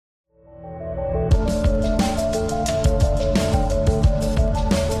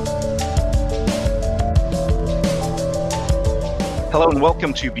Hello and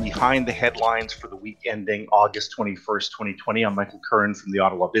welcome to Behind the Headlines for the week ending August 21st, 2020. I'm Michael Curran from the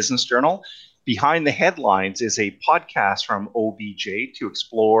Ottawa Business Journal. Behind the Headlines is a podcast from OBJ to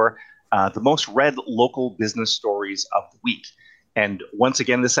explore the most read local business stories of the week. And once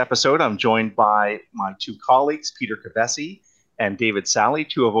again, this episode, I'm joined by my two colleagues, Peter Kovessy and David Sally,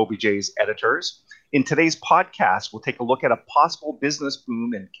 two of OBJ's editors. In today's podcast, we'll take a look at a possible business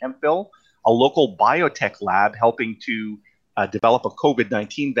boom in Kemptville, a local biotech lab helping to develop a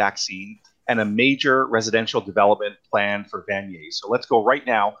COVID-19 vaccine, and a major residential development plan for Vanier. So let's go right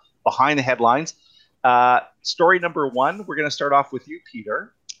now behind the headlines. Story number one, we're going to start off with you,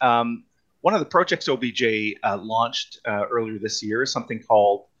 Peter. One of the projects OBJ launched earlier this year is something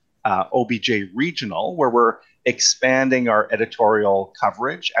called OBJ Regional, where we're expanding our editorial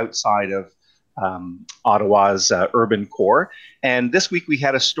coverage outside of Ottawa's urban core. And this week we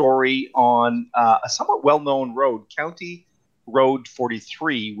had a story on a somewhat well-known road, County Road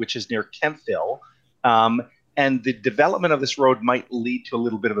 43, which is near Kemptville. And the development of this road might lead to a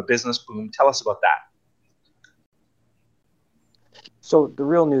little bit of a business boom. Tell us about that. So the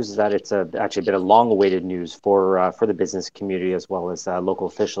real news is that it's actually been a long-awaited news for the business community as well as local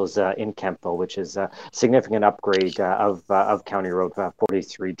officials in Kemptville, which is a significant upgrade of County Road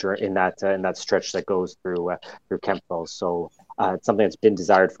 43 in that stretch that goes through Kemptville. So it's something that's been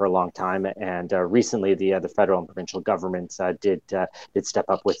desired for a long time, and recently the federal and provincial governments did step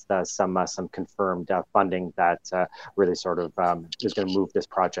up with some confirmed funding that really sort of is going to move this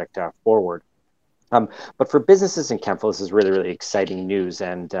project forward. But for businesses in Kemptville, this is really, really exciting news.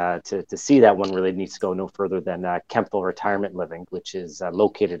 And to see that, one really needs to go no further than Kemptville Retirement Living, which is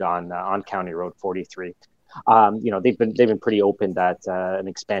located on County Road 43. They've been pretty open that an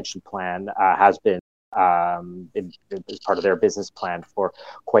expansion plan has been as part of their business plan for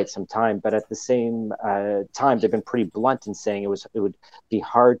quite some time. But at the same time, they've been pretty blunt in saying it would be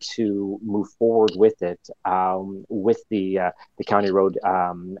hard to move forward with it, with the county road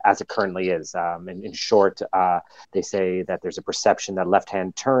as it currently is. In short, they say that there's a perception that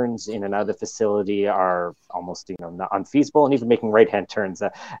left-hand turns in and out of the facility are almost not unfeasible, and even making right-hand turns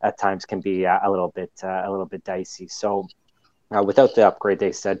at times can be a little bit dicey. So. Without the upgrade,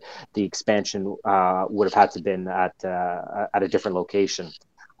 they said the expansion would have had to been at a different location.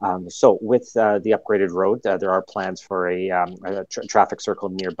 So with the upgraded road, there are plans for a traffic circle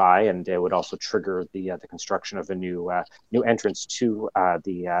nearby, and it would also trigger the construction of a new entrance to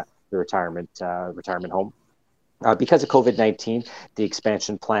the retirement home. Because of COVID-19, the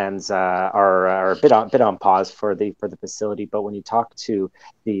expansion plans are a bit on pause for the facility. But when you talk to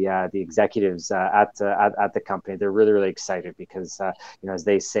the executives at the company, they're really, really excited because as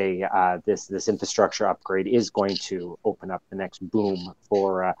they say, this infrastructure upgrade is going to open up the next boom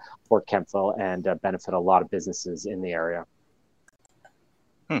for Kemptville and benefit a lot of businesses in the area.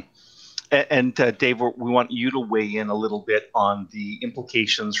 And Dave, we want you to weigh in a little bit on the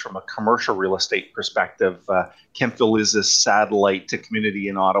implications from a commercial real estate perspective. Kemptville is a satellite to community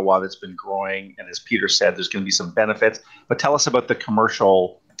in Ottawa that's been growing. And as Peter said, there's going to be some benefits. But tell us about the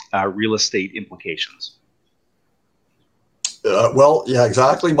commercial real estate implications. Well, yeah,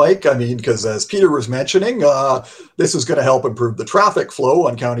 exactly, Mike. I mean, because as Peter was mentioning, this is going to help improve the traffic flow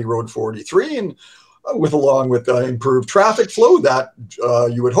on County Road 43. And along with improved traffic flow, that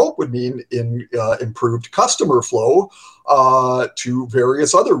you would hope would mean improved customer flow to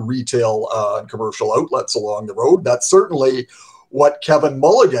various other retail and commercial outlets along the road. That's certainly what Kevin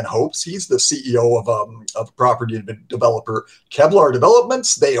Mulligan hopes. He's the CEO of property developer Kevlar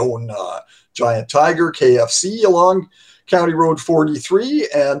Developments. They own Giant Tiger, KFC along County Road 43,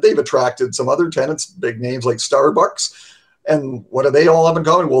 and they've attracted some other tenants, big names like Starbucks. And what do they all have in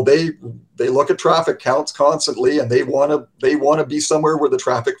common? Well, they look at traffic counts constantly, and they want to be somewhere where the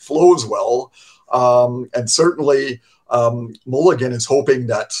traffic flows well. And certainly, Mulligan is hoping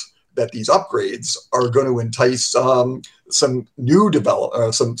that these upgrades are going to entice some new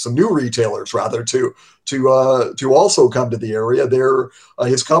retailers rather to also come to the area.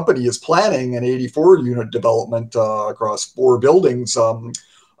 His company is planning an 84-unit development across 4 buildings.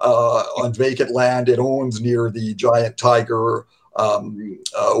 On vacant land it owns near the Giant Tiger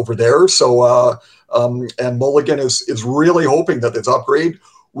over there. So, and Mulligan is really hoping that this upgrade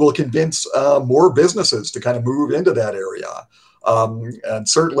will convince more businesses to kind of move into that area. And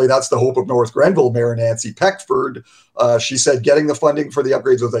certainly that's the hope of North Grenville Mayor Nancy Peckford. She said getting the funding for the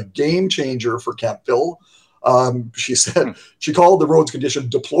upgrades was a game changer for Kemptville. She said she called the road's condition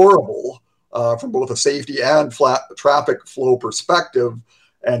deplorable from both a safety and flat traffic flow perspective.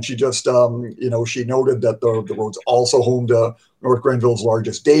 And she just, she noted that the road's also home to North Grenville's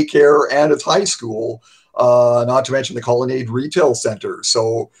largest daycare and its high school, not to mention the Colonnade Retail Center.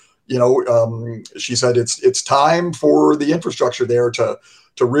 So, she said it's time for the infrastructure there to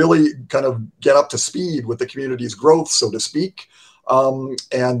really kind of get up to speed with the community's growth, so to speak.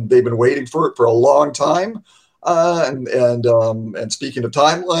 And they've been waiting for it for a long time. And speaking of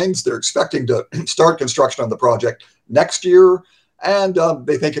timelines, they're expecting to start construction on the project next year. And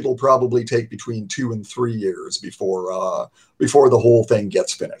they think it'll probably take between 2 and 3 years before the whole thing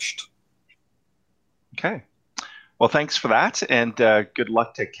gets finished. Okay. Well, thanks for that, and good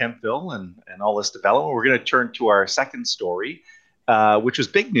luck to Kemptville and all this development. We're going to turn to our second story, which was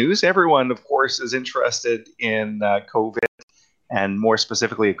big news. Everyone, of course, is interested in COVID, and more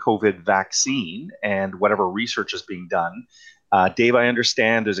specifically a COVID vaccine and whatever research is being done. Dave, I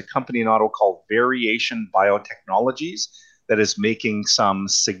understand there's a company in Ottawa called Variation Biotechnologies that is making some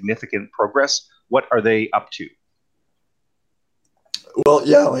significant progress. What are they up to? Well,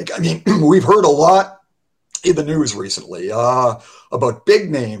 yeah, we've heard a lot in the news recently about big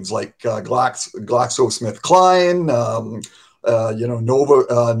names like GlaxoSmithKline,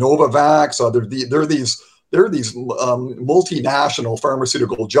 Novavax. There are these multinational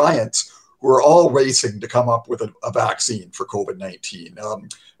pharmaceutical giants who are all racing to come up with a vaccine for COVID-19.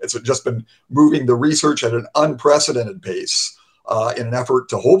 It's just been moving the research at an unprecedented pace in an effort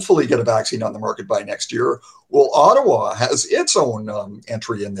to hopefully get a vaccine on the market by next year. Well, Ottawa has its own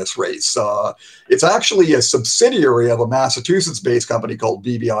entry in this race. It's actually a subsidiary of a Massachusetts-based company called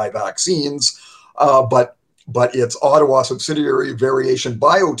VBI Vaccines, but its Ottawa subsidiary, Variation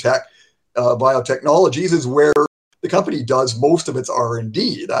Biotechnologies, is where the company does most of its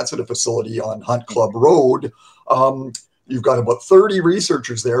R&D. That's at a facility on Hunt Club Road. You've got about 30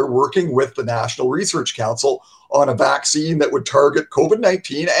 researchers there working with the National Research Council on a vaccine that would target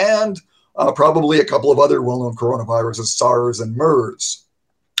COVID-19 and probably a couple of other well-known coronaviruses, SARS and MERS.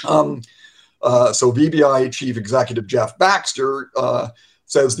 So VBI Chief Executive Jeff Baxter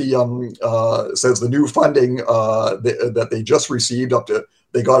says the new funding that they just received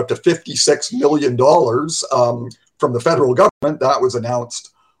they got up to $56 million from the federal government. That was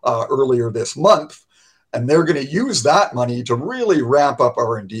announced earlier this month. And they're going to use that money to really ramp up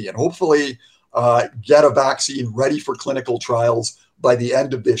R&D and hopefully get a vaccine ready for clinical trials by the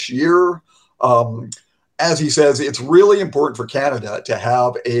end of this year. As he says, it's really important for Canada to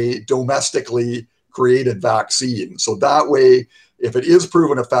have a domestically created vaccine. So that way, if it is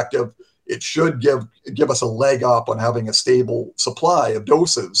proven effective, it should give us a leg up on having a stable supply of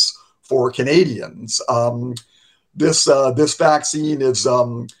doses for Canadians. This vaccine is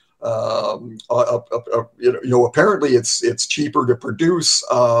apparently it's cheaper to produce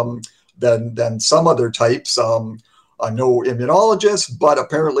than some other types. I'm no immunologist, but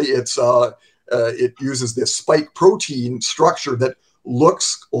apparently it uses this spike protein structure that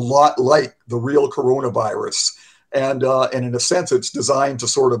looks a lot like the real coronavirus, and in a sense, it's designed to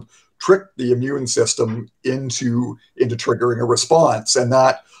sort of trick the immune system into triggering a response, and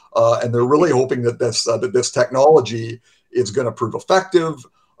they're really hoping that this technology is going to prove effective,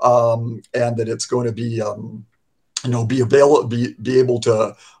 and that it's going to be able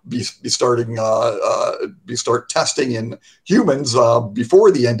to start testing in humans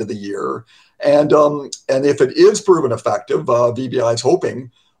before the end of the year, and if it is proven effective, VBI is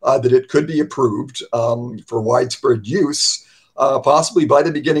hoping that it could be approved for widespread use, possibly by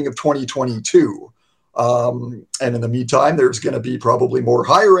the beginning of 2022. And in the meantime, there's going to be probably more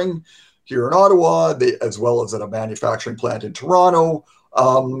hiring here in Ottawa, as well as at a manufacturing plant in Toronto.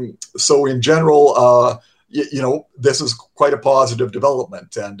 So in general, this is quite a positive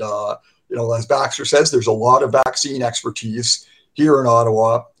development. And, as Baxter says, there's a lot of vaccine expertise here in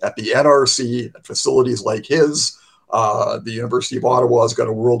Ottawa at the NRC, at facilities like his. The University of Ottawa has got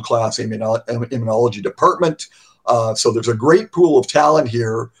a world-class immunology department. So there's a great pool of talent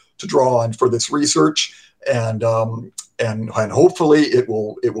here to draw on for this research, and hopefully it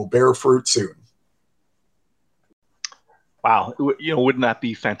will bear fruit soon. Wow, wouldn't that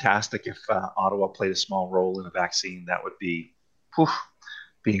be fantastic if Ottawa played a small role in a vaccine? That would be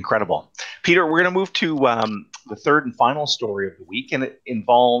incredible. Peter, we're going to move to the third and final story of the week, and it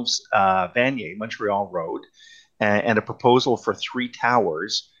involves Vanier, Montreal Road, and a proposal for 3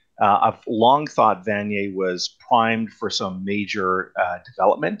 towers. I've long thought Vanier was primed for some major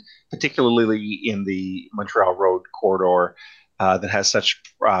development, particularly in the Montreal Road corridor that has such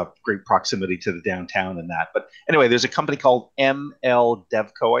great proximity to the downtown and that. But anyway, there's a company called ML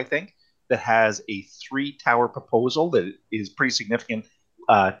Devco, I think, that has a 3-tower proposal that is pretty significant.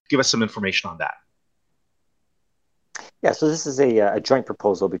 Give us some information on that. Yeah, so this is a joint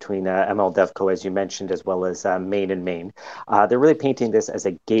proposal between ML DevCo, as you mentioned, as well as Main and Main. They're really painting this as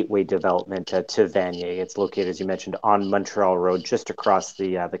a gateway development to Vanier. It's located, as you mentioned, on Montreal Road, just across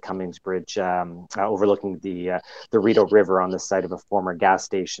the Cummings Bridge, overlooking the Rideau River on the site of a former gas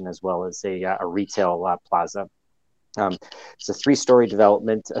station, as well as a retail plaza. Um, it's a three-story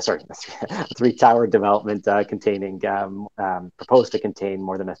development, a three-tower development containing, proposed to contain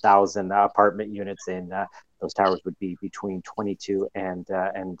more than 1,000 apartment units in those towers would be between 22 and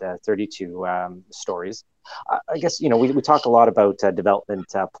 32 stories. I guess we talk a lot about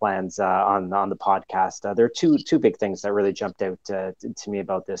development plans on the podcast. There are two big things that really jumped out to me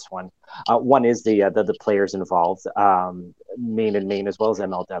about this one. One is the players involved, Main and Main as well as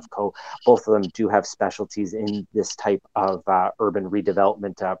ML DevCo. Both of them do have specialties in this type of urban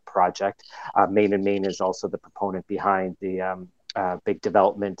redevelopment project. Main and Main is also the proponent behind the big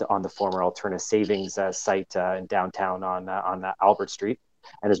development on the former Alterna Savings site in downtown on Albert Street.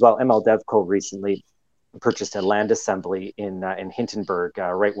 And as well, ML DevCo recently purchased a land assembly in Hintonburg,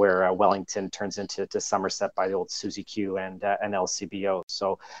 right where Wellington turns into Somerset by the old Suzy Q and LCBO.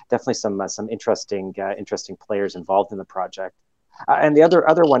 So definitely some interesting players involved in the project. And the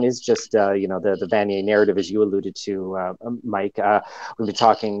other one is just the Vanier narrative, as you alluded to, Mike. We've been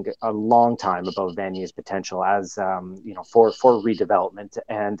talking a long time about Vanier's potential as for redevelopment,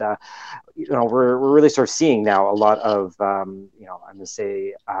 and we're really sort of seeing now a lot of I'm going to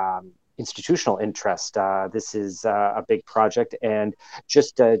say institutional interest. This is a big project, and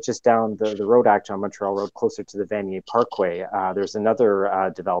just down the road, actually on Montreal Road, closer to the Vanier Parkway, there's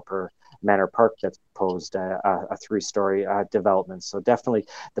another developer, Manor Park, that's proposed a three-story development. So definitely,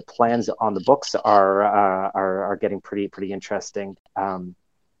 the plans on the books are getting pretty interesting.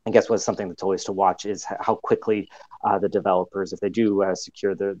 I guess what's something that's always to watch is how quickly the developers, if they do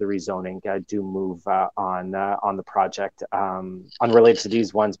secure the rezoning, do move on the project. Unrelated to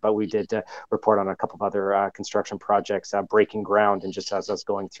these ones, but we did report on a couple of other construction projects breaking ground. And just as I was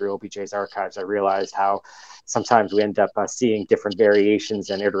going through OBJ's archives, I realized how sometimes we end up seeing different variations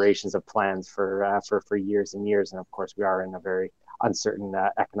and iterations of plans for years and years. And of course, we are in a very uncertain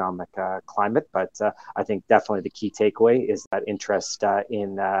economic climate, but I think definitely the key takeaway is that interest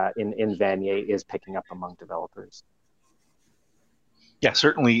in Vanier is picking up among developers. Yeah,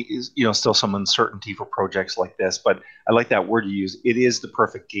 certainly is still some uncertainty for projects like this, but I like that word you use. It is the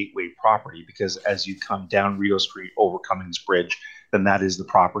perfect gateway property because as you come down Rideau Street over Cummings Bridge, then that is the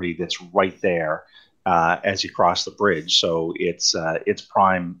property that's right there as you cross the bridge. So it's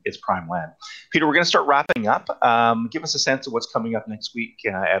prime land. Peter, we're going to start wrapping up. Give us a sense of what's coming up next week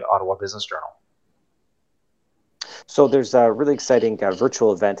at Ottawa Business Journal. So there's a really exciting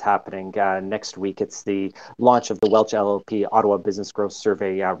virtual event happening next week. It's the launch of the Welch LLP Ottawa Business Growth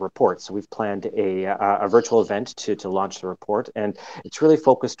Survey report. So we've planned a virtual event to launch the report, and it's really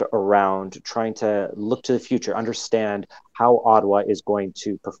focused around trying to look to the future, understand how Ottawa is going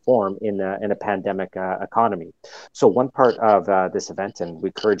to perform in a pandemic economy. So one part of this event, and we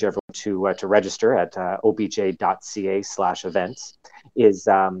encourage everyone to register at obj.ca/events, is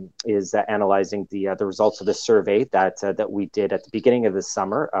analyzing the results of the survey that we did at the beginning of the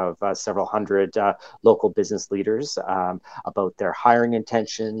summer of several hundred local business leaders about their hiring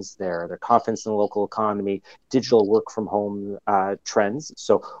intentions, their confidence in the local economy, digital work from home trends.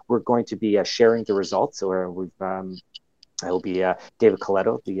 So we're going to be sharing the results, or it will be David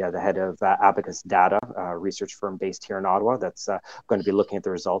Coletto, the head of Abacus Data, a research firm based here in Ottawa, that's going to be looking at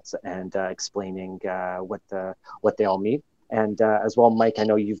the results and explaining what they all mean. And as well, Mike, I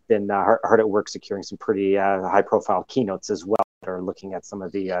know you've been hard at work securing some pretty high-profile keynotes as well that are looking at some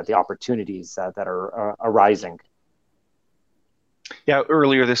of the opportunities that are arising. Yeah,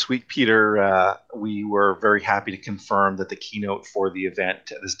 earlier this week, Peter, we were very happy to confirm that the keynote for the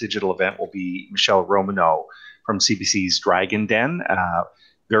event, this digital event, will be Michelle Romanow from CBC's Dragon Den,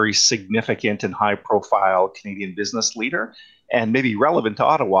 very significant and high-profile Canadian business leader, and maybe relevant to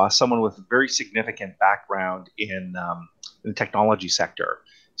Ottawa, someone with a very significant background in the technology sector.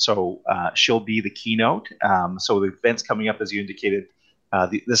 So she'll be the keynote. So the event's coming up, as you indicated,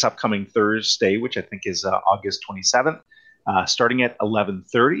 this upcoming Thursday, which I think is August 27th, starting at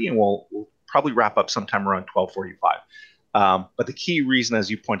 11:30, and we'll probably wrap up sometime around 12:45. But the key reason, as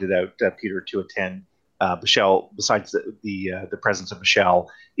you pointed out, Peter, to attend Michelle, besides the presence of Michelle,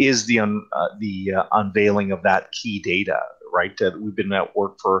 is the unveiling of that key data. Right, we've been at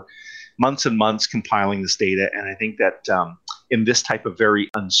work for months and months compiling this data, and I think that in this type of very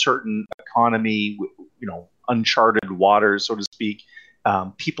uncertain economy, uncharted waters, so to speak,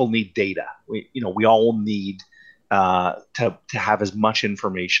 people need data. We all need to have as much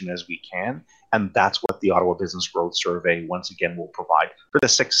information as we can, And that's what the Ottawa Business Growth Survey, once again, will provide for the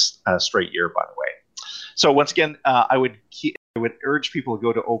sixth straight year, by the way. So once again, I would urge people to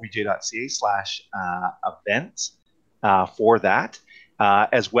go to obj.ca/events for that.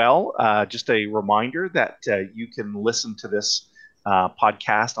 As well, just a reminder that you can listen to this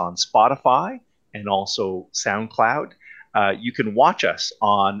podcast on Spotify and also SoundCloud. You can watch us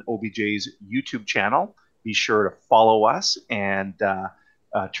on OBJ's YouTube channel. Be sure to follow us and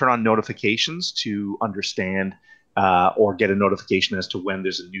turn on notifications to understand or get a notification as to when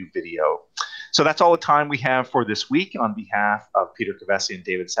there's a new video. So that's all the time we have for this week. On behalf of Peter Kovessy and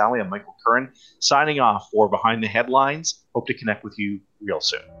David Sally, I'm Michael Curran, signing off for Behind the Headlines. Hope to connect with you real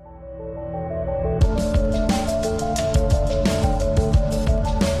soon.